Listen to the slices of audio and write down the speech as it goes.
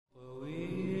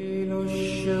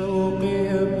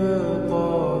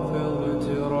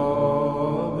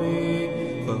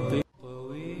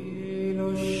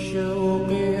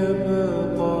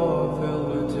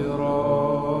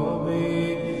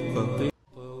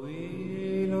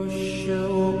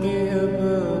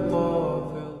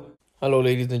Hello,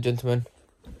 ladies and gentlemen.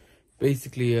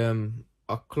 Basically,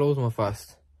 I closed my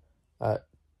fast at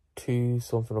 2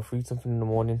 something or 3 something in the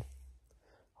morning.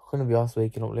 I couldn't be asked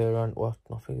waking up later on. Well,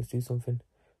 I think it's 2 something.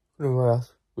 Couldn't be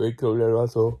asked waking up later on,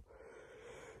 so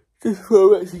just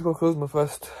for actually I closed my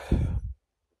fast.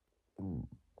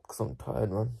 Because I'm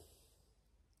tired, man.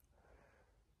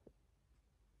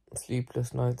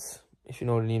 Sleepless nights, if you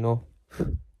know, then you know.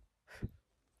 On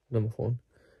my phone.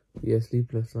 Yeah,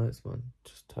 sleepless nights, man.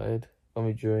 Just tired. Got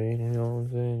me drained, you know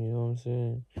what I'm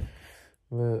saying?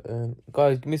 But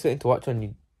guys, give me something to watch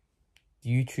on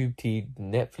YouTube,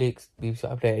 Netflix, BBC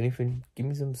iPlayer, anything. Give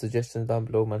me some suggestions down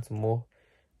below, man. Some more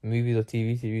movies or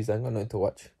TV series. I ain't got nothing to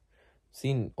watch.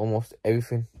 Seen almost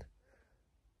everything.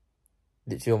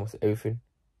 Literally almost everything.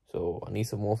 So I need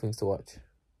some more things to watch.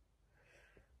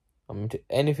 I'm into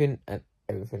anything and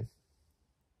everything.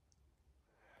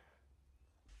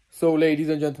 So, ladies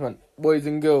and gentlemen, boys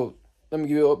and girls, let me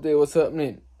give you an update what's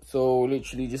happening. So,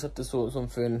 literally just have to sort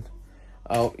something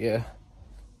out, yeah.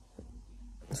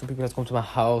 Some people have to come to my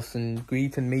house and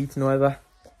greet and meet and whatever.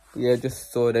 But yeah,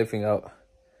 just sorted everything out.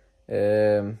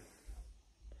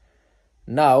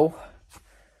 Now,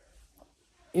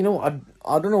 you know, I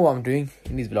don't know what I'm doing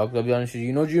in these vlogs, I'll be honest with you.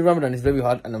 You know, during Ramadan it's very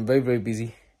hard and I'm very, very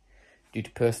busy due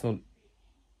to personal,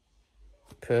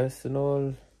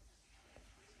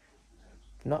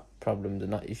 not problems and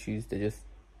not issues, they're just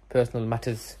personal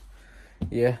matters.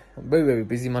 Yeah, I'm very, very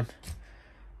busy, man.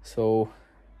 So,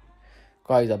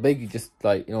 guys, I beg you, just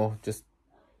like, you know, just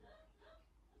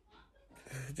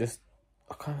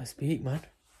I can't speak, man.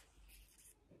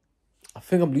 I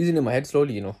think I'm losing in my head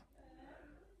slowly, you know.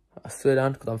 I swear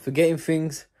down, because I'm forgetting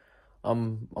things.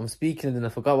 I'm speaking and then I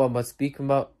forgot what I'm speaking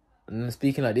about, and then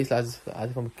speaking like this as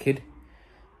if I'm a kid.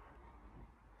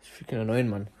 It's freaking annoying,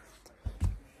 man.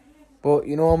 But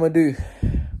you know what I'm gonna do?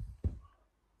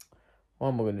 What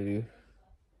am I gonna do?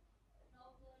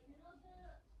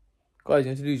 Guys, you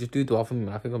need to do, just do dua for me,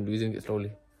 man. I think I'm losing it slowly.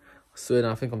 I swear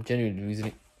down, I think I'm genuinely losing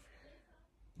it.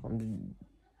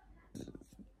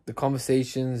 The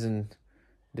conversations and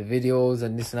the videos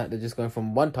and this and that, they're just going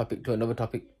from one topic to another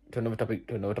topic to another topic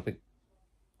to another topic.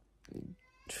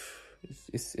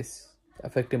 It's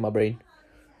affecting my brain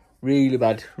really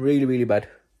bad, really bad.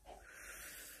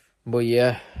 But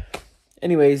yeah,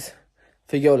 anyways,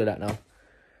 forget all of that now.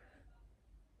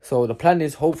 So the plan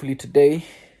is hopefully today,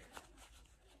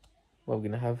 what we're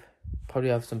gonna probably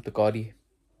have some takari.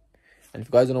 And if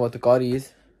you guys don't know what takari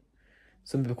is,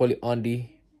 some people call it andi,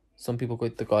 some people call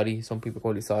it takari, some people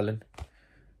call it salan.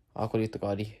 I call it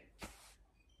takari.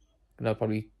 Gonna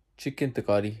probably chicken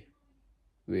takari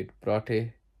with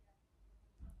parathe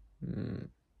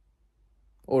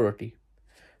or roti.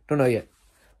 Don't know yet,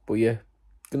 but yeah,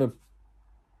 gonna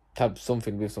have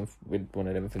something with one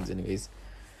of them things anyways.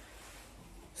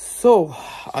 So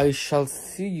I shall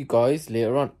see you guys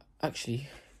later on. Actually,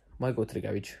 might go to the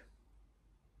garage,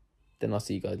 then I'll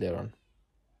see you guys later on.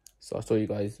 So I'll show you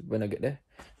guys when I get there,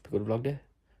 pick up the vlog there.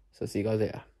 So see you guys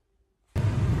later.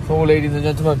 So ladies and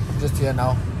gentlemen, just here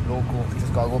now, local.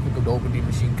 Just gotta go pick up the OBD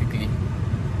machine quickly,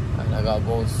 and I gotta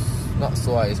go not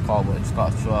sort out his car, but just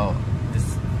gotta throw out,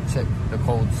 just check the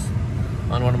codes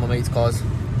on one of my mates' cars,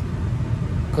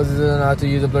 because he doesn't know how to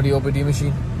use a bloody OBD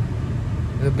machine.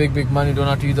 He's a big man who don't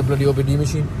know how to use a bloody OBD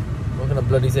machine. What can I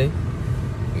bloody say?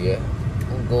 But yeah,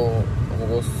 I'm gonna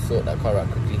go sort that car out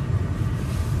quickly.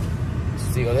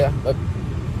 See you guys later. Bye.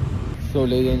 So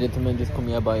ladies and gentlemen, just come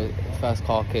here by Fast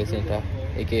Car Care Centre,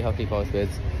 aka Hockey Car Spares,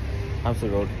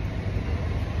 Hampstead Road.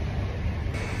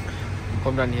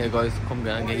 Come down here, guys. Come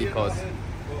down and get your cars.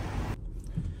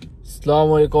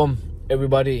 Assalamu alaikum,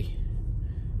 everybody.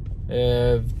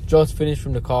 Just finished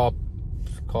from the car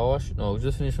wash. No,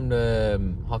 just finished from the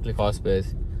Hockley Car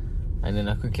Spares, and then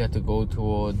I quickly had to go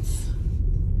towards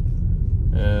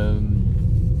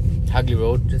Hagley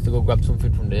Road just to go grab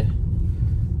something from there.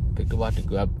 Picked up what to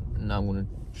grab. Now I'm gonna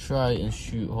try and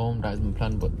shoot home. That's my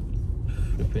plan, but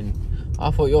flipping,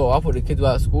 I thought the kids were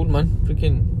at school, man.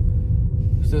 Freaking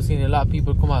still seeing a lot of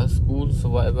people come out of school, so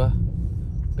whatever.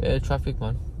 Bad traffic,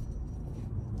 man.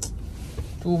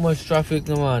 Too much traffic,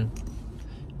 no, man.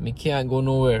 Me can't go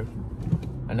nowhere,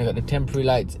 and I got the temporary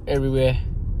lights everywhere,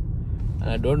 and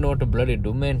I don't know what to bloody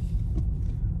do, man.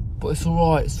 But it's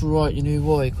alright, you know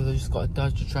why? Because I just gotta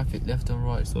dodge the traffic left and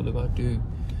right, so all I gotta do. You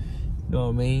know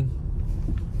what I mean?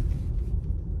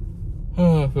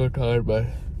 Oh, I feel tired,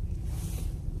 man.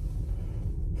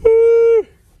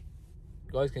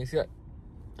 Guys, can you see that?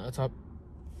 At the top.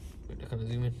 Wait, can I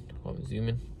zoom in? I can't zoom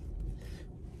in.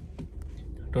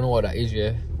 Don't know what that is,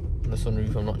 yeah. On the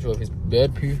sunroof, I'm not sure if it's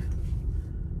bird poo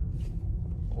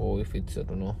or if it's, I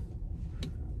don't know.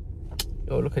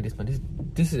 Oh, look at this, man.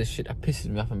 This is the shit that pisses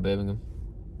me off in Birmingham.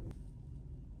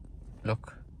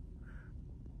 Look.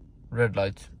 Red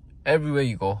lights. Everywhere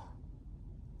you go.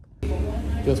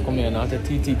 Just come here now to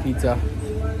TT Pizza.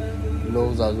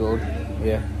 Lowes Road.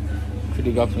 Yeah.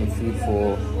 Pretty got some food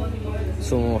for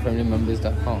some of my family members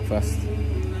that can't fast.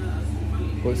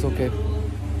 But it's okay.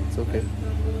 It's okay.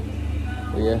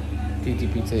 But yeah.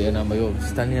 TT Pizza, yeah, now, but yo,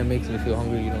 standing here makes me feel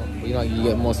hungry, you know. But you know, you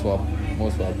get more swab.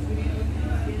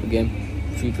 Again,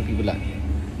 food for people that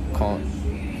can't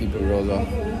keep a rosa,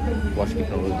 watch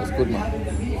keeping a rosa. It's good, man.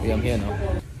 Yeah, I'm here now.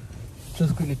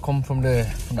 Just quickly come from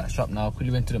that shop now.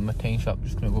 Quickly went to the Matane shop.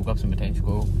 Just gonna go grab some Matane to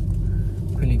go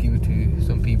quickly give it to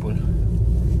some people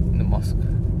in the mosque.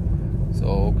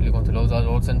 So quickly going to Lowes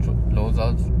Road Central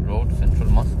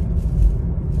Mosque.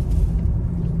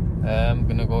 I'm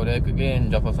gonna go there quickly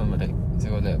and drop off some Matane. So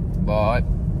go there. Bye.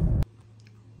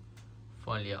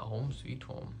 Finally at home, sweet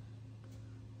home.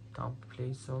 Time to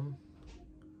play some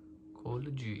Call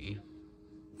of Duty.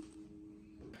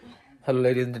 Hello,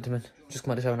 ladies and gentlemen. Just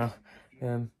come out of the shower now.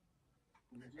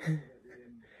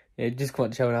 Yeah, just come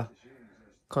out the shower now.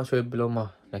 Can't show you below my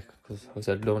neck because I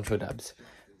said don't show the abs.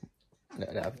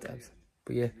 The abs.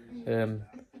 But yeah,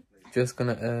 just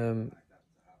gonna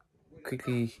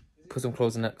quickly put some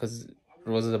clothes in that because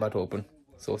Rosa's about to open.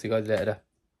 So see you guys later.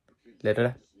 See you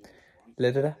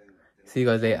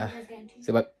guys later. See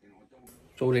you bye.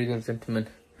 So ladies and gentlemen,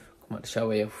 come out the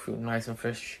shower here, feel nice and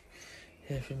fresh.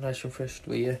 Yeah, feel nice and fresh.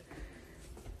 But yeah,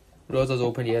 Rosa's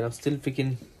open here and I'm still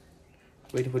freaking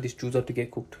waiting for this juicer to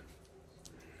get cooked.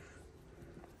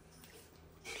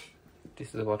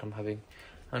 This is what I'm having.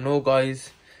 I know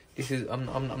guys, this is I'm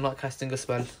not casting a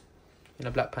spell in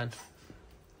a black pan.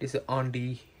 This is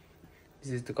Andi.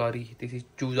 This is the curry. This is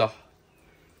juicer.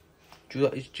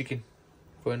 Juicer is chicken.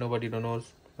 For anybody that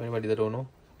knows, for anybody that don't know,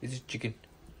 this is chicken.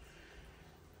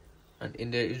 And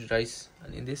in there is rice,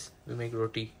 and in this we make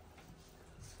roti.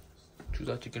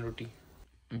 Juicer chicken roti.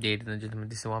 Ladies and gentlemen,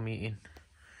 this is what I'm eating.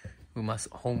 With my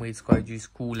homemade sky juice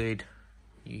Kool-Aid.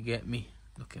 You get me?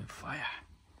 Looking fire.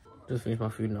 Just finished my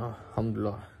food now.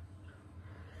 Alhamdulillah.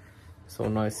 So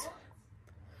nice.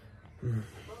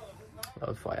 That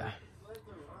was fire.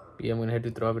 But yeah, I'm gonna head to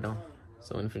Ramadan now.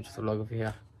 So I'm gonna finish the vlog over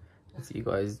here. I'll see you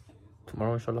guys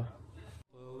tomorrow, inshallah.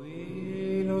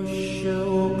 طويل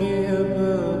الشوق